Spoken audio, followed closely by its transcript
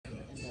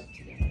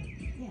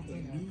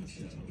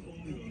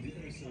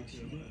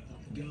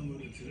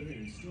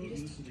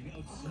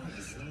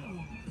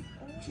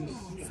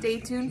Stay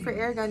tuned for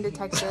Airgun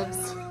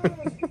Detectives.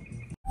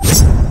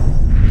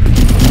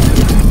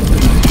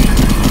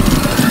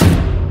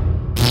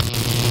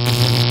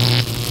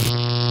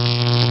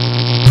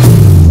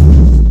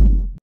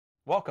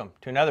 Welcome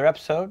to another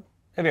episode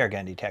of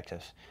Airgun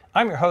Detectives.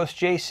 I'm your host,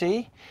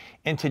 JC,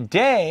 and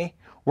today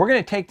we're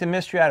going to take the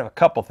mystery out of a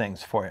couple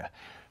things for you.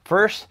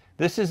 First,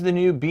 this is the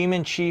new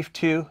Beeman Chief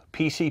II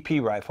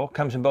PCP rifle.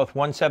 Comes in both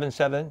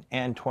 177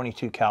 and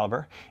 22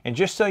 caliber. And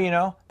just so you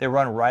know, they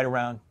run right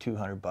around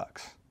 200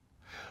 bucks.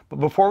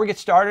 But before we get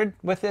started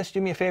with this,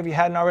 do me a favor, if you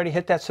hadn't already,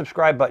 hit that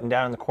subscribe button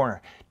down in the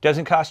corner.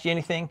 Doesn't cost you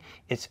anything.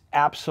 It's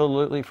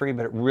absolutely free,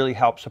 but it really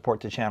helps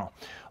support the channel.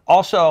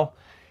 Also,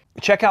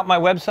 check out my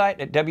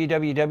website at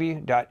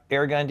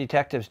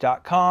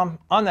www.airgundetectives.com.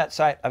 On that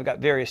site, I've got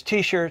various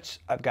t-shirts,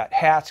 I've got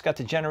hats, got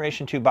the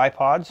Generation 2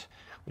 bipods,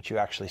 which you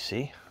actually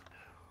see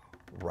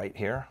right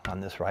here on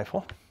this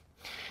rifle.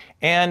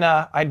 And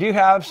I do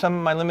have some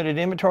of my limited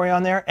inventory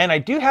on there, and I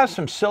do have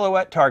some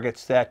silhouette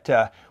targets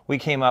that we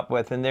came up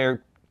with, and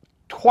they're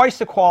twice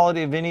the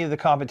quality of any of the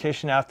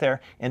competition out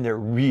there, and they're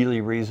really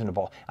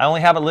reasonable. I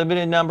only have a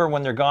limited number.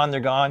 When they're gone, they're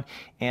gone,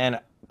 and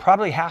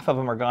probably half of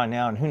them are gone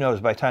now, and who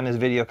knows, by the time this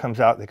video comes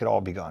out, they could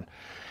all be gone.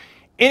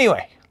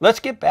 Anyway,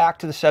 let's get back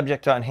to the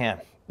subject on hand.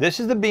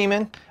 This is the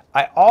Beeman.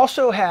 I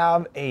also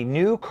have a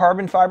new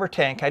carbon fiber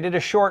tank. I did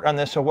a short on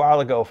this a while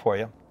ago for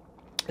you.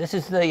 This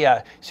is the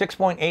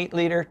 6.8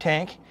 liter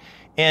tank,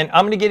 and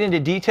I'm going to get into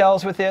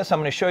details with this. I'm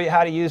going to show you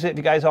how to use it. If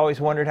you guys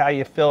always wondered how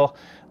you fill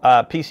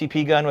a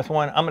PCP gun with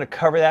one, I'm going to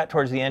cover that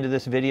towards the end of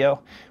this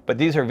video. But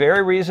these are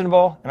very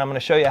reasonable, and I'm going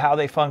to show you how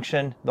they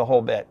function, the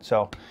whole bit.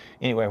 So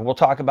anyway, we'll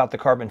talk about the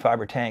carbon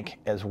fiber tank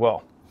as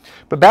well.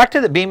 But back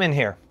to the Beeman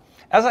here.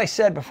 As I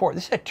said before,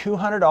 this is a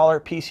 $200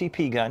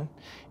 PCP gun.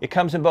 It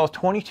comes in both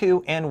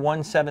 22 and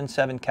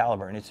 177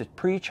 caliber, and it's a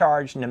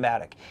pre-charged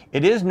pneumatic.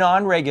 It is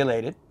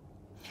non-regulated.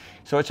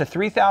 So it's a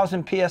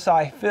 3,000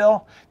 PSI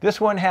fill. This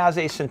one has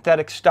a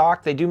synthetic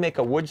stock. They do make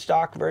a wood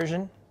stock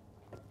version.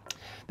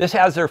 This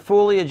has their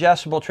fully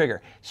adjustable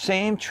trigger.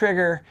 Same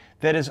trigger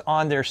that is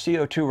on their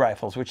CO2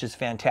 rifles, which is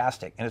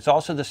fantastic. And it's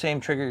also the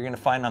same trigger you're going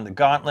to find on the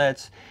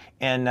gauntlets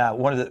and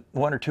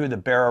one or two of the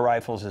barrel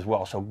rifles as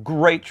well. So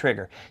great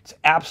trigger. It's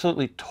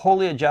absolutely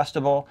totally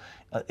adjustable.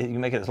 You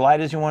can make it as light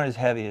as you want, as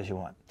heavy as you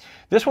want.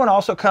 This one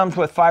also comes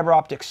with fiber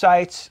optic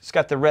sights. It's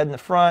got the red in the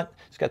front.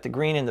 It's got the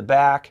green in the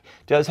back.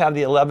 It does have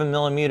the 11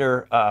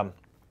 millimeter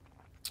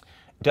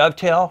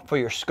dovetail for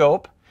your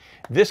scope.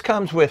 This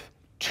comes with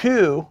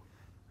two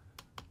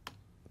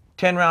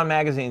 10-round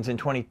magazines in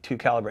 22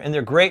 caliber, and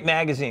they're great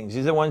magazines.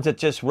 These are the ones that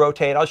just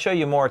rotate. I'll show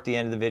you more at the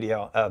end of the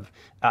video of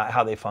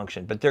how they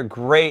function, but they're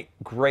great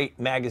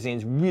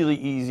magazines, really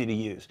easy to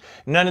use.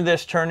 None of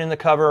this turning the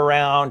cover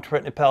around,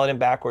 putting the pellet in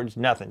backwards,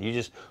 nothing. You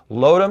just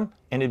load them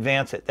and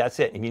advance it. That's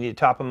it. If you need to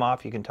top them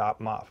off, you can top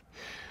them off.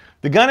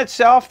 The gun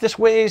itself, this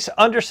weighs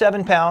under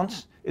 7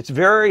 pounds. It's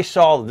very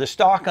solid. The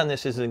stock on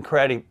this is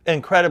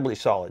incredibly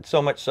solid. So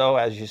much so,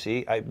 as you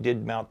see, I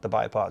did mount the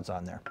bipods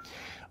on there.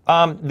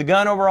 The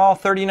gun overall,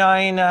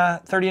 39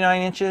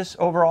 inches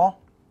overall.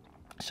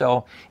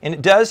 So, and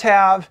it does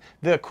have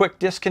the quick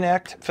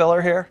disconnect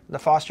filler here, the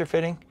Foster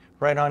fitting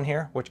right on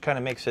here, which kind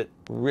of makes it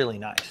really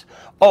nice.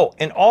 Oh,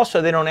 and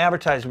also they don't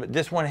advertise, but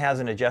this one has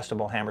an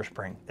adjustable hammer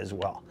spring as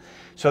well.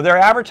 So they're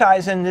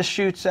advertising this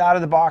shoots out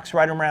of the box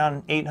right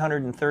around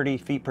 830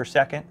 feet per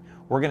second.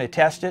 We're going to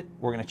test it.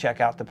 We're going to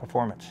check out the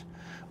performance.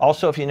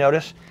 Also, if you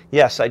notice,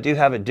 yes, I do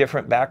have a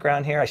different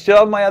background here. I still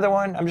have my other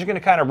one. I'm just going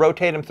to kind of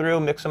rotate them through,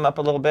 mix them up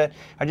a little bit.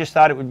 I just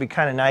thought it would be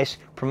kind of nice,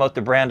 promote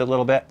the brand a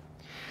little bit.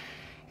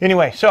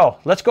 Anyway, so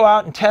let's go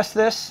out and test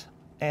this,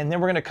 and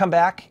then we're going to come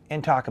back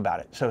and talk about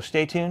it. So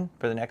stay tuned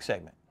for the next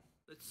segment.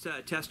 Let's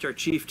test our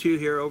Chief II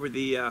here over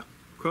the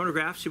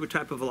chronograph, see what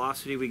type of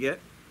velocity we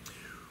get.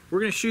 We're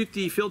going to shoot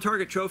the field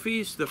target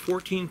trophies, the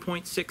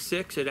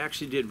 14.66. It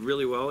actually did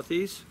really well with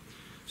these.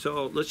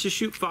 So let's just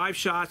shoot 5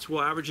 shots.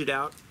 We'll average it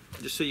out,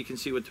 just so you can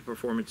see what the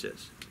performance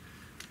is.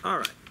 All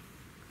right,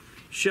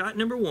 shot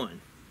number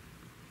 1,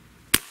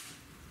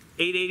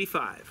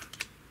 885.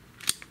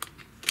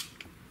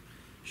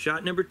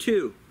 Shot number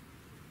 2,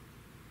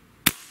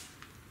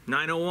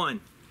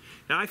 901.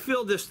 Now I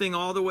filled this thing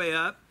all the way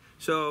up,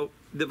 so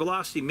the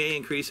velocity may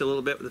increase a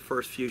little bit with the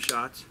first few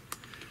shots.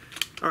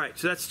 All right,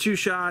 so that's 2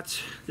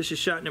 shots. This is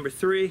shot number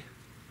 3,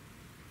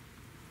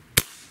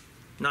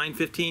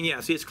 915. Yeah,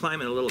 see, it's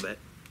climbing a little bit.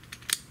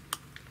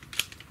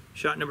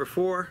 Shot number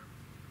 4,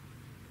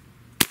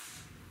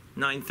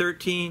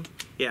 913.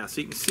 Yeah, so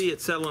you can see it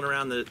settling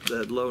around the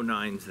low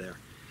 9s there.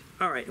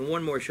 All right, and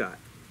one more shot.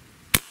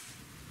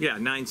 Yeah,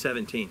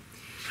 917.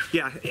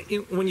 Yeah,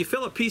 when you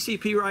fill a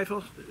PCP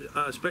rifle,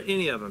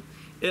 any of them,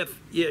 if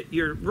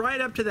you're right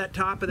up to that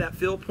top of that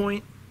fill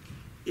point,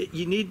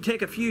 you need to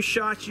take a few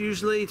shots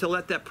usually to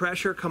let that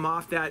pressure come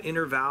off that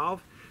inner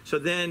valve. So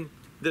then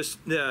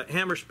the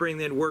hammer spring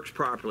then works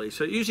properly.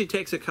 So it usually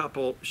takes a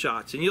couple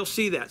shots, and you'll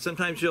see that.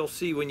 Sometimes you'll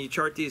see when you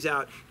chart these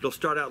out, it'll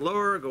start out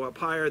lower, go up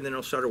higher, and then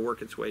it'll start to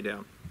work its way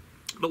down.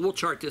 but we'll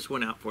chart this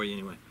one out for you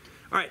anyway.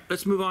 All right,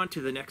 let's move on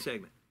to the next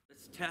segment.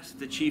 Let's test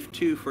the Chief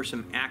II for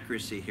some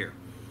accuracy here.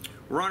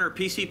 We're on our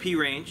PCP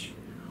range.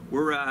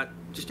 We're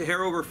just a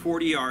hair over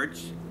 40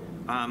 yards.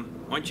 Why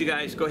don't you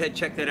guys go ahead and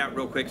check that out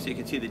real quick so you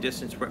can see the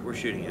distance we're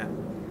shooting at.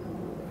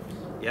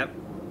 Yep.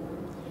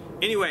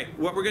 Anyway,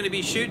 what we're going to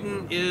be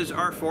shooting is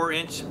our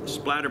 4-inch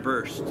splatter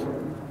burst.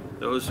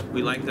 Those,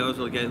 we like those.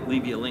 We'll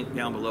leave you a link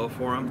down below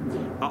for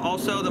them.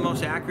 Also, the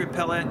most accurate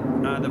pellet,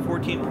 the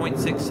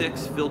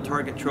 14.66 field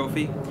target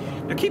trophy.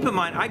 Now keep in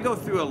mind, I go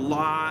through a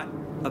lot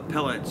of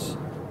pellets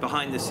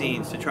behind the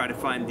scenes to try to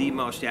find the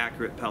most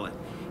accurate pellet.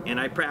 And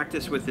I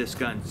practice with this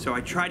gun, so I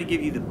try to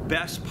give you the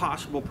best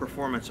possible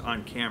performance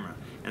on camera,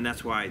 and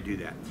that's why I do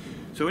that.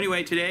 So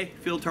anyway, today,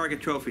 field target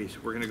trophies,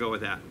 we're gonna go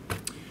with that.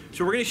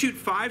 So we're gonna shoot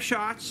 5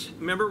 shots.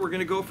 Remember, we're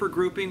gonna go for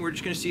grouping. We're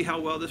just gonna see how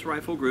well this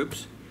rifle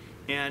groups,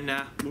 and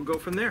we'll go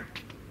from there.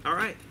 All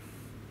right,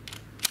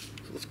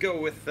 so let's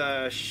go with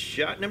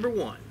shot number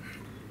 1.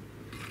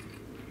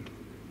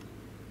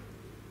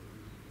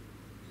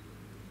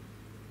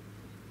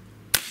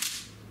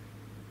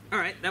 All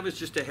right, that was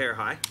just a hair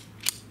high.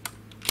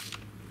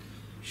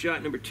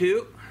 Shot number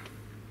 2.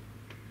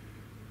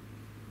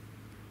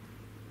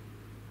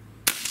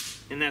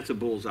 And that's a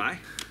bullseye.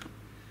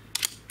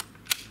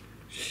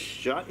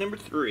 Shot number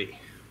 3.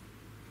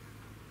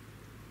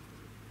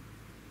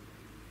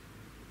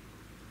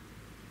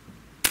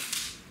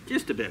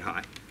 Just a bit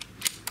high.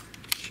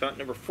 Shot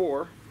number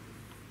 4.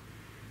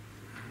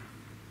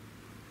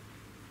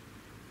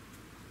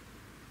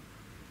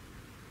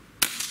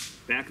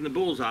 Back in the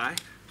bullseye.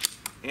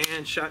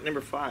 And shot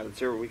number 5. Let's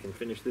see where we can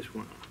finish this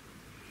one off.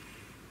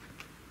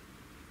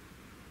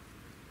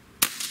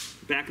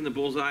 Back in the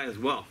bullseye as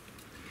well.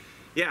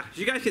 Yeah, as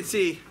you guys can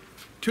see,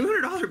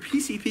 $200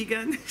 PCP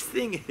gun, this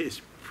thing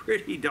is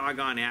pretty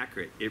doggone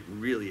accurate. It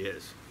really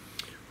is.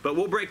 But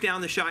we'll break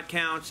down the shot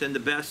counts and the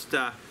best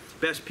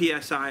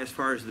PSI as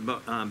far as the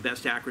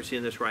best accuracy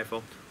in this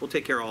rifle. We'll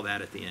take care of all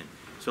that at the end.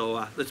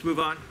 So let's move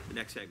on to the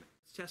next segment.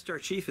 Let's test our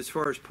Chief as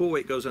far as pull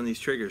weight goes on these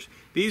triggers.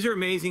 These are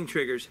amazing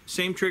triggers.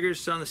 Same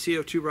triggers on the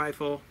CO2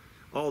 rifle.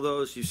 All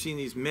those, you've seen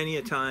these many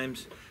a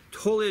times.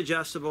 Totally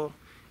adjustable.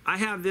 I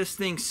have this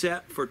thing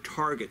set for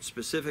target,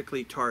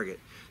 specifically target.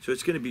 So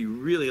it's going to be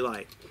really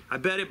light. I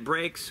bet it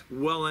breaks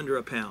well under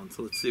a pound.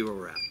 So let's see where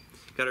we're at.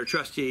 Got our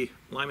trusty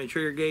Lyman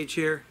trigger gauge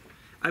here.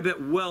 I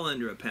bet well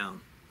under a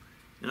pound.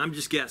 And I'm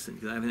just guessing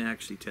because I haven't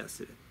actually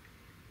tested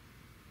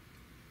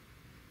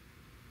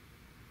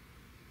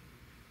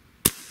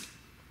it.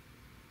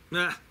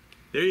 Ah,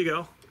 there you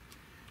go.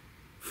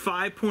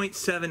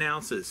 5.7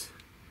 ounces.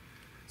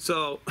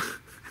 So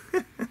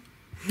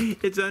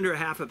it's under a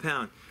half a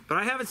pound. But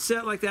I have it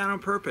set like that on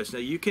purpose. Now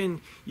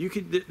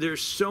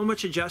there's so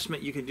much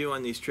adjustment you can do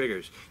on these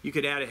triggers. You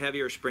could add a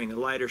heavier spring, a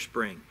lighter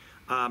spring.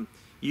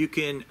 You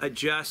can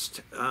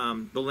adjust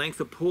the length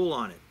of pull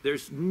on it.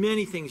 There's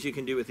many things you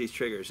can do with these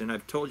triggers, and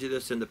I've told you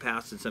this in the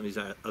past in some of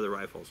these other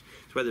rifles.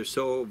 That's why they're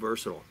so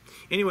versatile.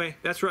 Anyway,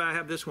 that's where I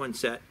have this one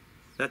set.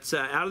 That's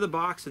out of the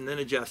box and then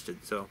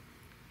adjusted. So,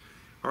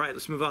 all right,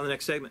 let's move on to the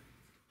next segment.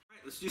 All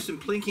right, let's do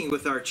some plinking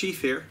with our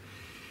Chief here.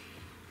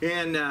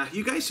 And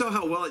you guys saw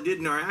how well it did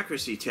in our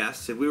accuracy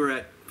tests, and we were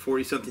at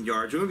 40-something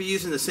yards. We're going to be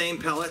using the same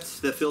pellets,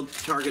 the field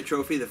target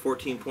trophy, the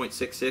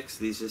 14.66.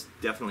 These just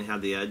definitely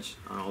have the edge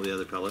on all the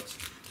other pellets,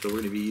 so we're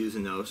going to be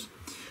using those.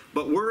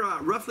 But we're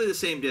roughly the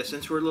same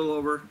distance. We're a little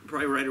over,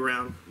 probably right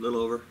around, a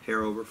little over,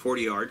 hair over,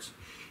 40 yards.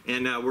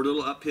 And we're a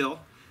little uphill.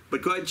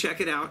 But go ahead and check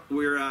it out.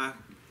 We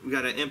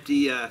got an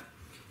empty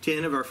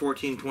tin of our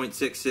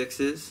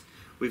 14.66s.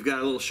 We've got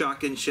a little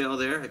shotgun shell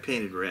there. I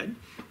painted red.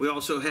 We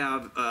also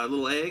have a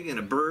little egg and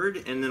a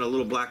bird and then a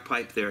little black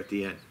pipe there at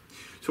the end.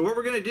 So what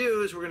we're going to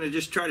do is we're going to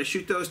just try to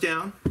shoot those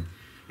down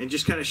and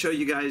just kind of show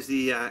you guys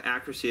the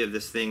accuracy of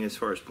this thing as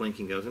far as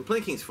plinking goes. And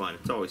plinking's fun.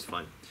 It's always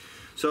fun.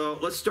 So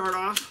let's start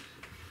off.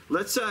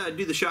 Let's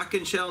do the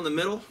shotgun shell in the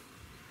middle,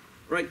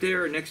 right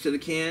there next to the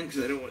can,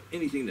 because I don't want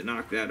anything to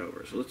knock that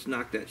over. So let's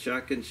knock that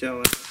shotgun shell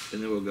out,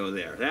 and then we'll go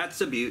there. That's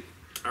a beaut.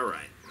 All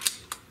right.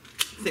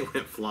 I think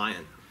went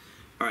flying.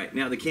 All right,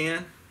 now the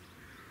can.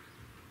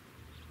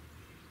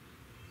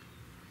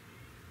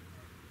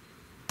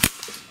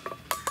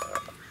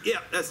 Yeah,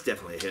 that's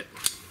definitely a hit.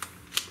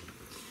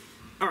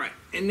 All right,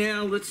 and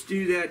now let's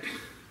do that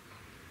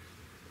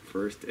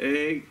first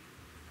egg.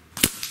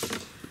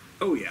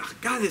 Oh yeah,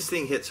 God, this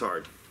thing hits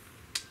hard.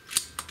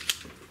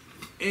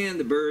 And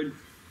the bird.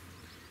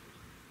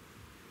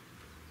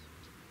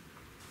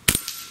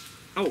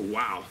 Oh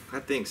wow,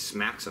 that thing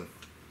smacks him.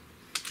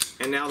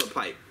 And now the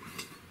pipe.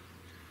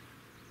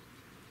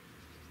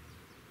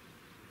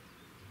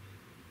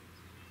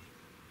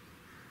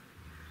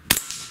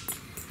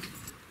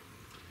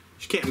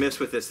 You can't miss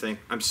with this thing.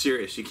 I'm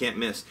serious, you can't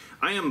miss.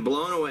 I am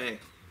blown away.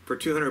 For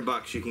 200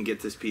 bucks you can get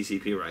this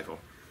PCP rifle.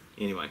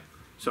 Anyway,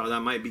 so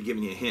that might be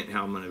giving you a hint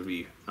how I'm going to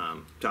be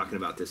talking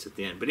about this at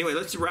the end. But anyway,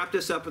 let's wrap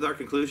this up with our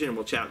conclusion and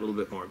we'll chat a little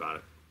bit more about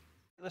it.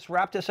 Let's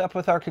wrap this up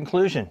with our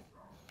conclusion.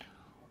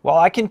 Well,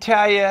 I can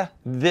tell you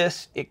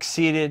this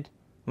exceeded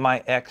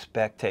my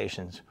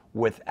expectations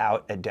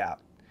without a doubt.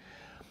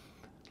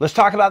 Let's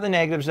talk about the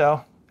negatives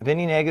though. If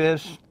any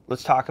negatives,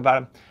 let's talk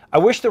about them. I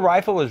wish the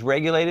rifle was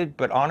regulated,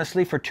 but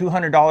honestly, for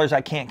 $200,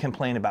 I can't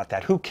complain about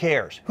that. Who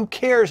cares? Who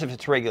cares if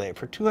it's regulated?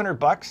 For 200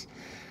 bucks,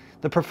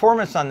 the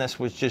performance on this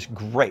was just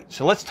great.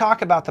 So let's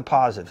talk about the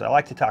positives. I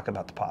like to talk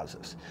about the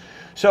positives.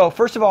 So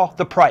first of all,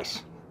 the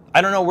price.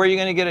 I don't know where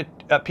you're going to get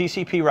a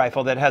PCP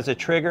rifle that has a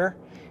trigger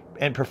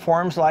and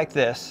performs like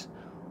this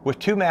with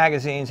 2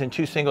 magazines and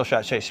 2 single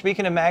shot trays.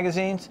 Speaking of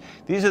magazines,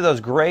 these are those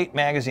great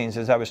magazines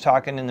as I was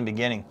talking in the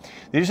beginning.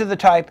 These are the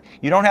type,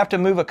 you don't have to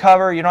move a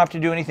cover, you don't have to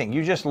do anything.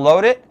 You just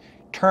load it,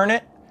 turn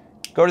it,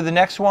 go to the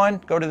next one,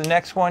 go to the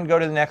next one, go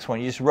to the next one.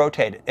 You just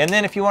rotate it. And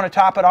then if you want to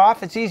top it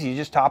off, it's easy. You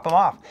just top them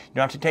off. You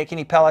don't have to take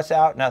any pellets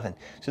out, nothing.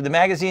 So the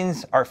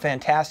magazines are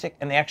fantastic,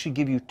 and they actually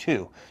give you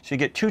 2. So you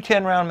get 2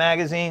 10-round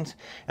magazines,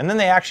 and then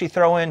they actually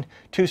throw in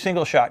 2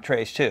 single-shot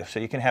trays too.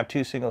 So you can have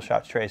 2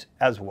 single-shot trays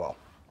as well.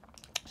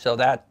 So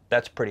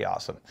that's pretty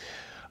awesome.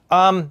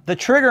 The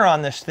trigger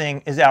on this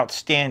thing is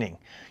outstanding.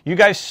 You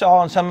guys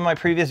saw in some of my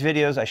previous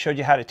videos, I showed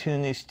you how to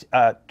tune these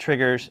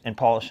triggers and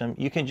polish them.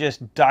 You can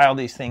just dial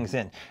these things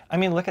in. I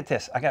mean, look at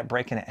this. I got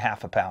breaking at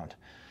 ½ a pound.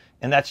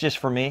 And that's just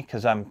for me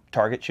because I'm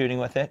target shooting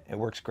with it. It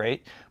works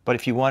great. But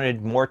if you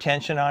wanted more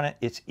tension on it,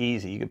 it's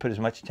easy. You can put as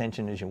much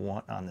tension as you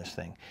want on this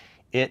thing.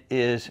 It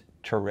is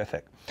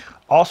terrific.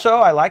 Also,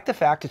 I like the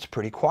fact it's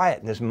pretty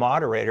quiet. This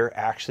moderator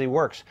actually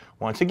works.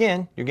 Once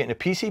again, you're getting a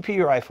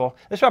PCP rifle.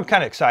 That's why I'm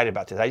kind of excited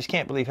about this. I just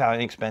can't believe how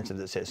inexpensive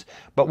this is.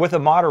 But with a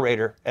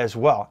moderator as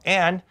well.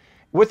 And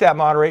with that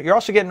moderator, you're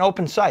also getting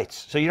open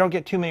sights. So you don't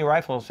get too many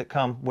rifles that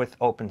come with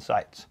open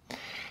sights.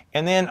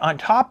 And then on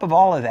top of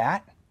all of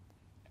that,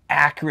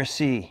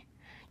 accuracy.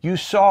 You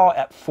saw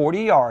at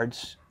 40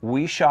 yards,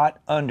 we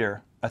shot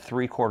under a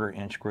 3/4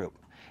 inch group.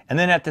 And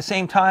then at the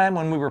same time,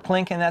 when we were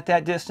plinking at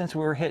that distance,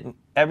 we were hitting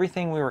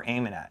everything we were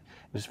aiming at.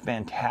 It was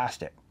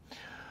fantastic.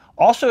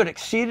 Also, it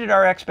exceeded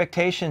our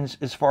expectations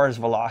as far as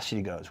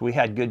velocity goes. We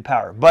had good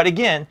power. But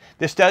again,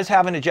 this does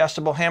have an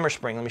adjustable hammer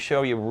spring. Let me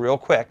show you real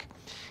quick.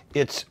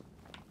 It's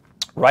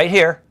right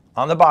here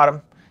on the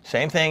bottom.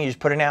 Same thing, you just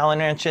put an Allen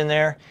wrench in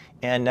there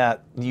and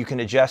you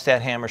can adjust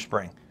that hammer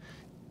spring.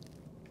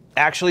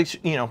 Actually,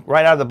 you know,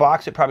 right out of the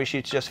box, it probably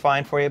shoots just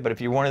fine for you. But if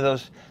you're one of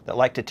those that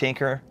like to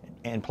tinker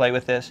and play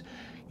with this,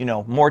 you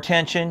know, more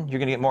tension, you're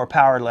going to get more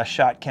power, less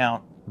shot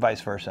count,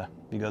 vice versa.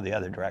 You go the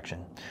other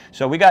direction.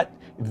 So we got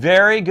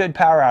very good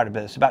power out of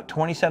this, about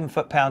 27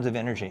 foot-pounds of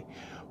energy.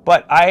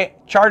 But I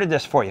charted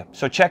this for you,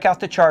 so check out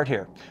the chart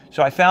here.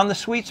 So I found the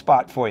sweet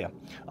spot for you.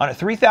 On a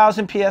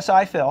 3,000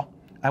 PSI fill,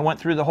 I went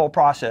through the whole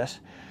process.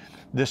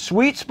 The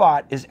sweet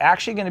spot is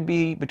actually going to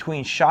be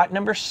between shot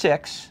number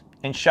 6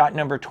 and shot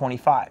number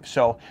 25.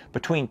 So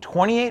between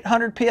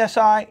 2,800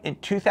 PSI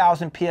and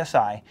 2,000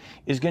 PSI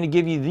is going to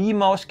give you the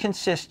most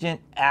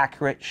consistent,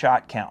 accurate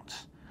shot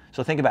counts.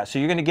 So think about it. So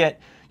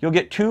you'll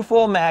get 2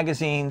 full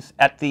magazines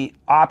at the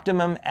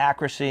optimum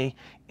accuracy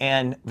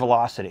and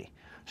velocity.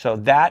 So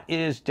that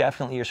is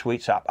definitely your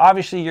sweet spot.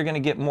 Obviously, you're going to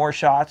get more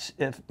shots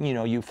if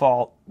you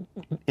fall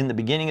in the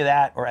beginning of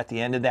that or at the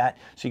end of that.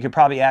 So you could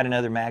probably add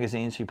another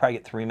magazine. So you probably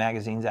get 3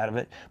 magazines out of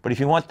it. But if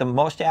you want the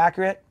most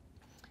accurate,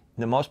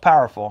 the most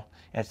powerful,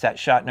 it's that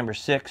shot number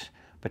 6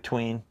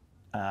 between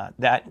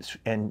that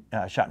and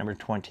shot number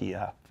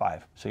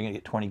 25. So you're going to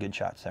get 20 good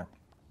shots there.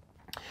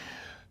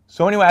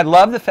 So anyway, I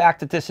love the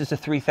fact that this is a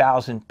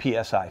 3,000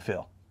 PSI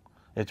fill.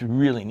 It's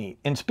really neat.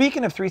 And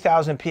speaking of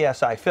 3,000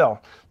 PSI fill,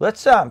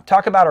 let's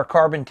talk about our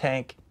carbon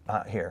tank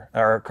here,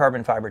 our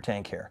carbon fiber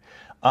tank here.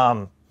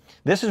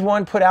 This is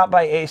one put out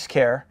by Ace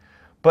Care.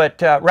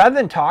 But rather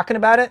than talking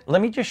about it,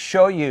 let me just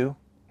show you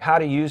how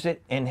to use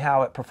it and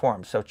how it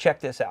performs. So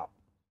check this out.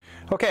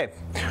 Okay,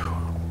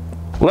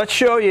 let's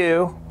show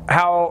you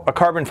how a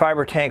carbon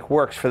fiber tank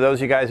works for those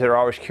of you guys that are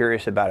always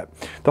curious about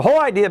it. The whole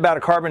idea about a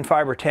carbon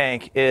fiber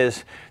tank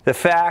is the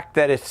fact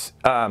that it's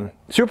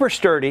super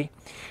sturdy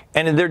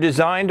and they're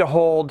designed to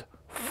hold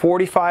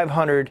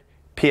 4,500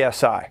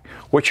 PSI,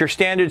 which your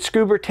standard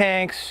scuba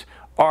tanks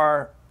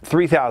are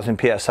 3,000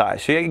 PSI.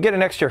 So you get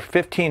an extra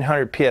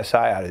 1,500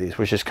 PSI out of these,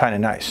 which is kind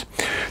of nice.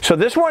 So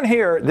this one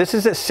here, this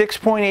is a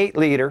 6.8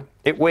 liter.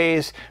 It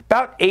weighs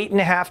about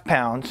 8.5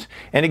 pounds.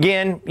 And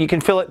again, you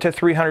can fill it to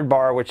 300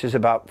 bar, which is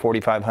about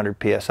 4,500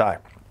 PSI.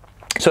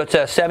 So it's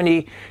a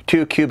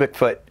 72 cubic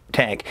foot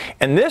tank.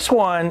 And this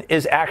one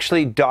is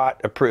actually DOT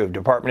approved,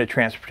 Department of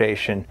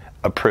Transportation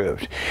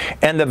approved.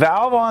 And the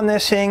valve on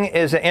this thing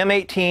is an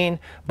M18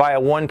 by a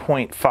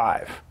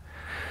 1.5.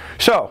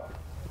 So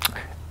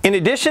in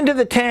addition to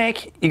the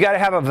tank, you got to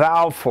have a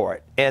valve for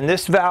it. And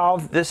this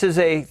valve, this is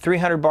a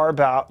 300 bar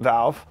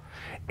valve.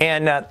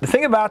 And the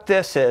thing about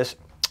this is,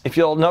 if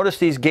you'll notice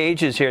these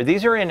gauges here,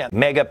 these are in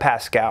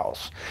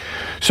megapascals.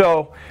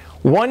 So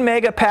 1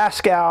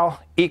 megapascal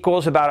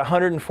equals about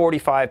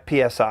 145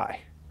 PSI.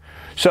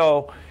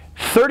 So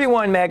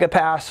 31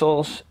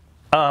 megapascals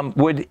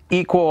would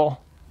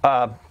equal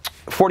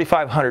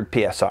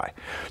 4,500 PSI.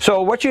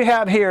 So what you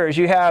have here is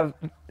you have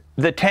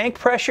the tank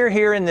pressure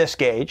here in this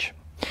gauge.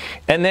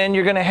 And then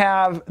you're going to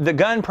have the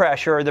gun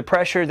pressure, or the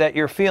pressure that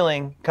you're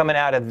feeling coming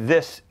out of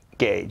this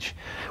gauge,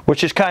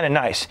 which is kind of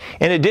nice.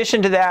 In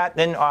addition to that,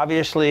 then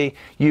obviously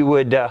you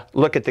would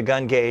look at the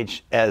gun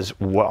gauge as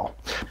well.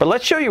 But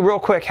let's show you real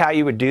quick how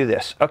you would do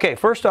this. Okay,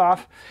 first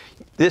off,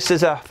 this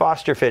is a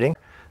Foster fitting.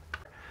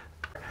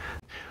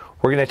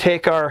 We're going to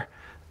take our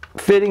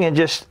fitting and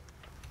just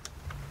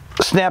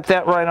snap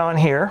that right on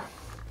here.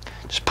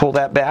 Just pull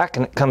that back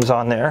and it comes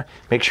on there.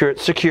 Make sure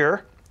it's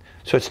secure.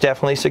 So it's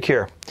definitely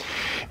secure.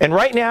 And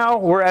right now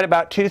we're at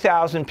about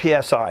 2,000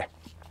 PSI.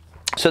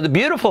 So the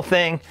beautiful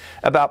thing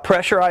about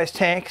pressurized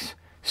tanks,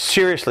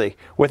 seriously,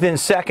 within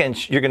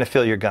seconds you're going to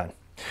fill your gun.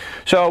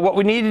 So what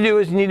we need to do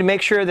is we need to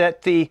make sure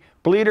that the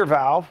bleeder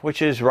valve,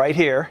 which is right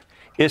here,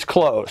 is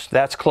closed.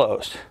 That's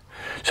closed.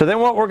 So then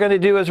what we're going to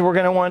do is we're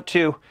going to want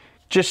to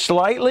just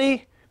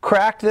slightly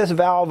crack this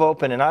valve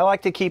open, and I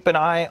like to keep an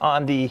eye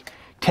on the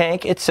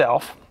tank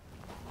itself,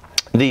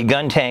 the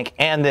gun tank,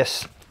 and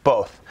this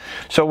both.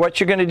 So what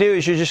you're going to do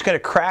is you're just going to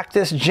crack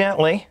this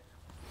gently,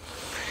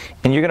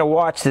 and you're going to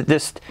watch that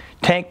this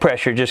tank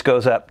pressure just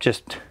goes up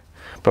just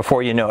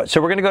before you know it. So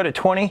we're going to go to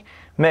 20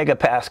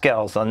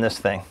 megapascals on this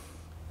thing.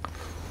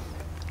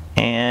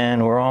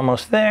 And we're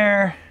almost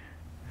there.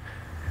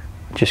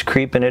 Just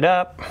creeping it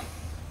up.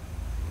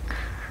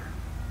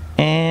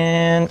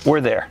 And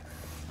we're there.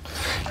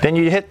 Then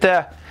you hit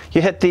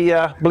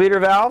the bleeder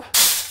valve,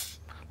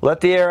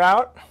 let the air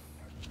out,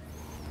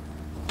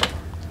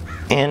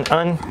 and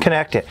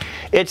unconnect it.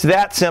 It's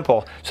that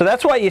simple. So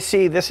that's why you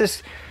see this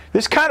is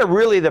kind of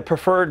really the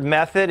preferred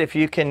method if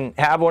you can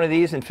have one of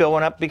these and fill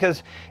one up,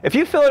 because if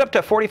you fill it up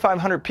to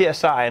 4,500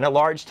 PSI in a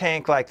large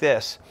tank like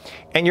this,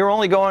 and you're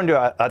only going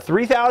to a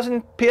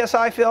 3,000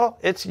 PSI fill,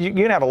 you're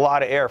gonna have a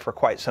lot of air for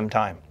quite some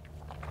time.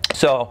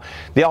 So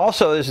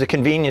also is the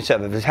convenience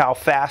of it, is how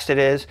fast it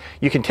is.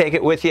 You can take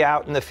it with you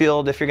out in the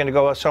field if you're going to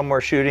go somewhere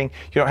shooting.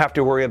 You don't have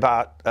to worry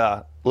about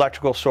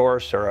electrical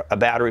source or a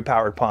battery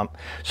powered pump.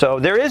 So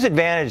there is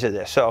advantage of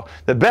this. So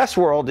the best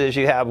world is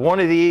you have one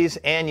of these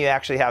and you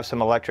actually have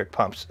some electric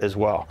pumps as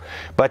well.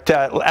 But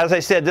as I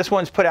said, this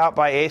one's put out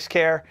by Ace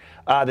Care.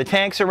 The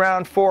tank's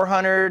around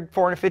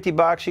 $450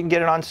 bucks. You can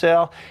get it on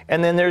sale.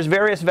 And then there's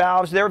various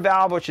valves. Their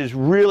valve, which is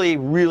really,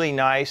 really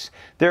nice,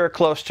 they're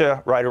close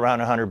to right around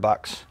 100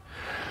 bucks.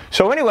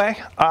 So anyway,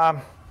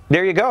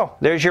 there you go.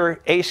 There's your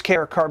Ace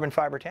Care carbon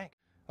fiber tank.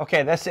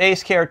 Okay, this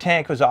Ace Care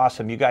tank was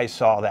awesome. You guys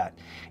saw that.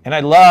 And I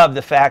love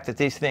the fact that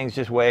these things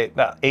just weigh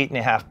about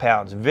 8.5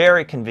 pounds.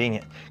 Very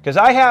convenient. Because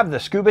I have the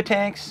scuba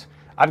tanks,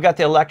 I've got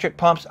the electric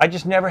pumps, I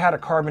just never had a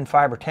carbon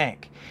fiber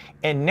tank.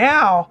 And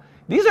now,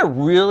 these are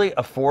really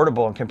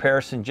affordable in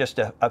comparison just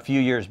a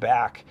few years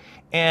back.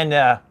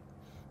 And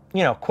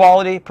you know,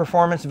 quality,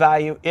 performance,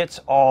 value, it's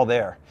all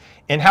there.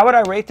 And how would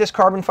I rate this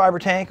carbon fiber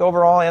tank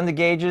overall and the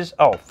gauges?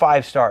 Oh,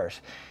 5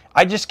 stars.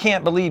 I just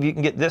can't believe you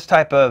can get this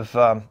type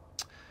of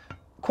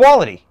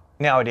quality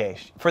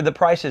nowadays for the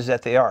prices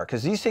that they are,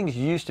 because these things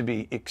used to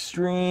be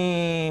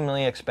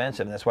extremely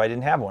expensive, and that's why I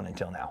didn't have one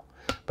until now.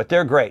 But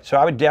they're great. So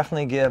I would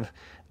definitely give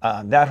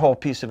that whole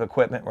piece of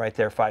equipment right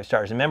there 5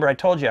 stars. Remember, I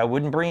told you I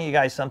wouldn't bring you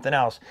guys something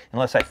else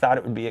unless I thought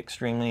it would be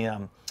extremely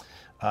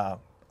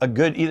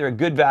either a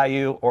good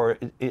value or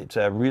it's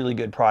a really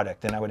good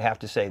product, and I would have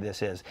to say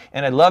this is.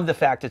 And I love the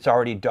fact it's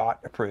already DOT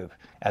approved,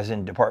 as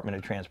in Department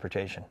of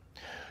Transportation.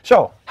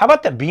 So how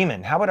about the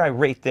Beeman? How would I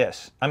rate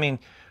this? I mean,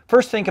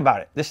 first think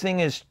about it. This thing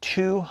is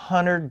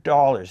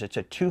 $200. It's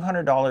a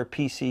 $200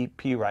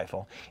 PCP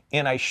rifle,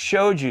 and I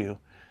showed you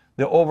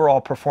the overall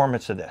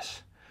performance of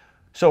this.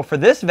 So for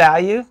this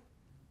value,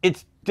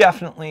 it's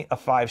definitely a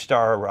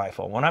 5-star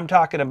rifle. When I'm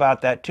talking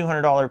about that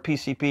 $200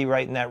 PCP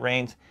right in that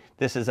range,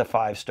 this is a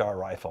 5-star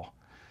rifle.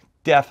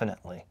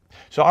 Definitely.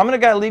 So I'm going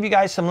to leave you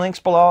guys some links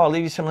below. I'll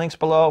leave you some links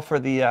below for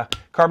the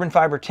carbon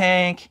fiber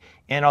tank,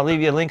 and I'll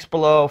leave you links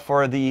below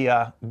for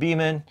the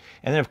Beeman.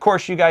 And then, of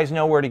course, you guys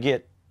know where to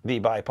get the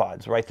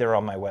bipods right there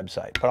on my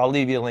website. But I'll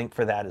leave you a link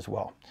for that as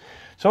well.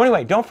 So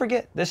anyway, don't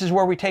forget, this is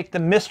where we take the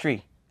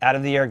mystery out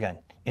of the air gun.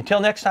 Until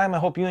next time, I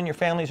hope you and your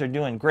families are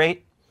doing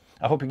great.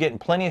 I hope you're getting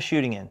plenty of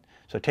shooting in.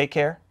 So take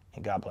care,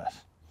 and God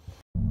bless.